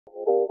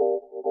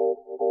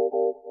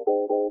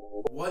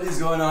What is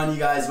going on, you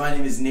guys? My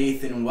name is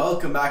Nathan and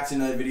welcome back to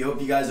another video. Hope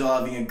you guys are all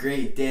having a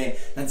great day.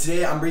 And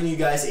today I'm bringing you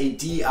guys a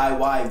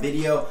DIY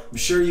video. I'm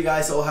sure you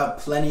guys all have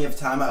plenty of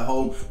time at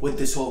home with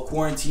this whole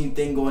quarantine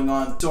thing going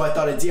on, so I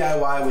thought a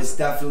DIY was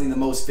definitely the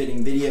most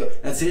fitting video.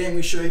 And today I'm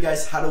going to show you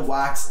guys how to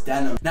wax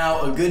denim.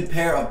 Now, a good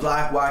pair of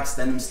black wax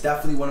denim is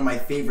definitely one of my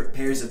favorite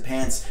pairs of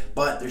pants,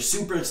 but they're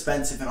super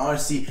expensive and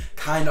honestly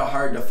kind of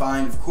hard to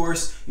find. Of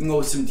course, you can go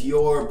with some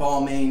Dior,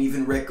 Balmain,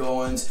 even Rick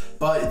Owens,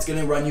 but it's going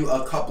to run you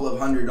a couple of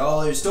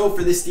 $100s. So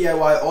for this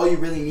DIY, all you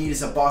really need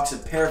is a box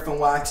of paraffin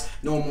wax,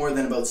 no more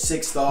than about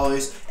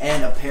 $6,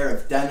 and a pair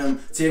of denim.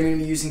 Today I'm going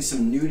to be using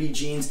some nudie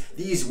jeans.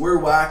 These were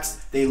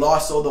waxed. They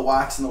lost all the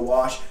wax in the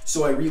wash,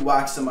 so I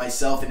re-waxed them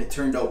myself and it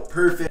turned out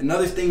perfect.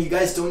 Another thing, you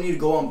guys don't need to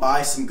go and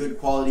buy some good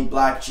quality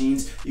black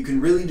jeans. You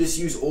can really just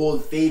use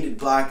old faded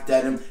black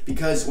denim,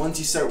 because once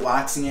you start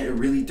waxing it, it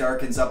really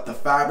darkens up the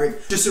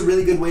fabric. Just a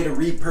really good way to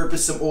repurpose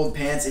some old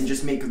pants and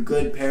just make a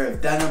good pair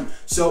of denim.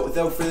 So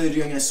without further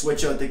ado, I'm going to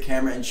switch out the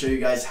camera and show you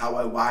guys how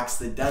I wax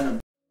the denim.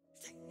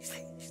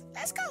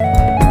 Let's go.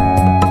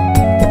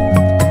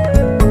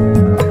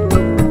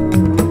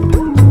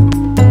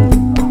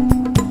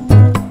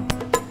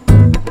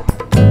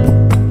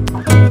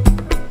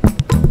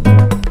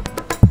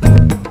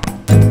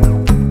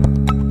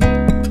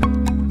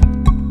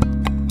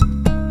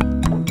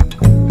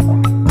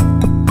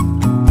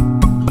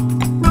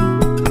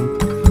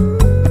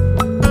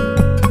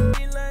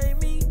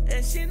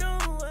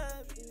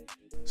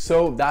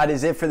 So that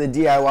is it for the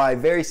DIY.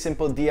 Very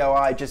simple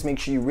DIY. Just make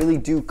sure you really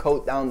do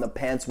coat down the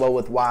pants well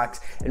with wax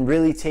and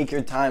really take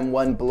your time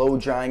when blow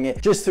drying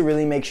it, just to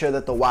really make sure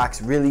that the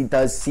wax really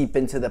does seep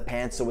into the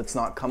pants so it's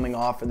not coming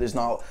off or there's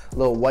not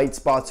little white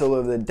spots all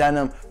over the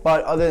denim.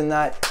 But other than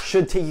that,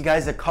 should take you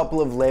guys a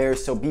couple of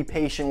layers, so be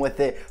patient with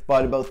it,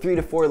 but about 3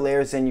 to 4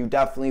 layers and you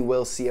definitely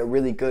will see a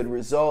really good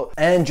result.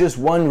 And just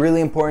one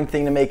really important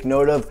thing to make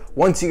note of: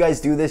 once you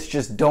guys do this,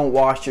 just don't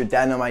wash your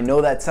denim. I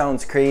know that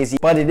sounds crazy,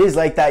 but it is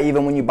like that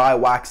even when you buy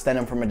wax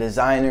denim from a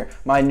designer.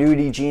 My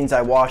nudie jeans,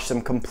 I washed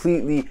them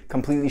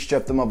completely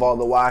stripped them of all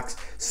the wax.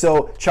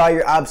 So try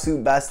your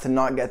absolute best to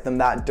not get them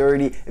that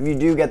dirty. If you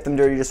do get them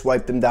dirty, just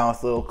wipe them down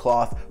with a little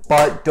cloth,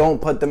 but don't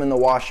put them in the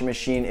washing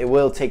machine. It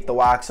will take the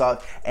wax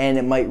off and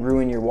it might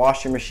ruin your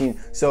washing machine,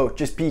 so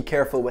just be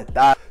careful with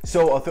that.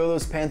 So I'll throw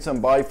those pants on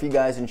body for you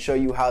guys and show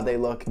you how they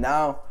look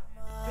now.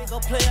 Big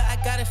ol' player, I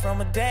got it from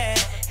a dad.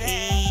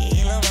 Hey,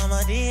 lil'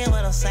 mama did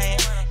what I'm saying.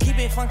 Keep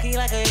it funky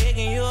like a egg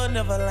and you'll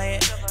never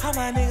land. How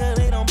my niggas,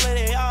 they don't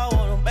play, they all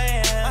want them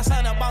band. I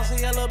signed a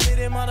bossy yellow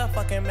bitty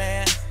motherfucking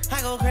man.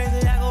 I go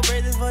crazy, I go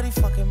crazy for these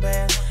fucking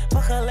bands.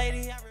 Fuck a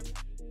lady.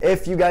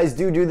 If you guys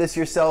do this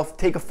yourself,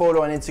 take a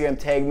photo on Instagram,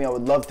 tag me. I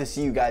would love to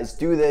see you guys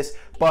do this.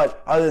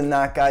 But other than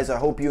that, guys, I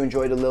hope you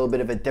enjoyed a little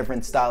bit of a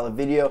different style of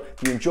video.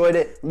 If you enjoyed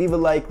it, leave a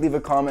like, leave a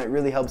comment. It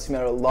really helps me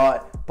out a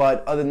lot.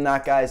 But other than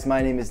that, guys,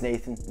 my name is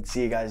Nathan, and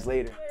see you guys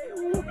later.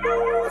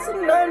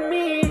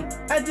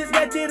 I just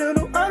got yellow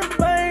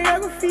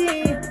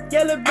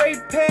braid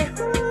pair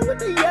with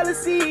the yellow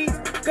seeds.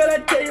 Girl, I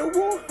tell you,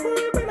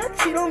 but I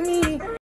cheat on me.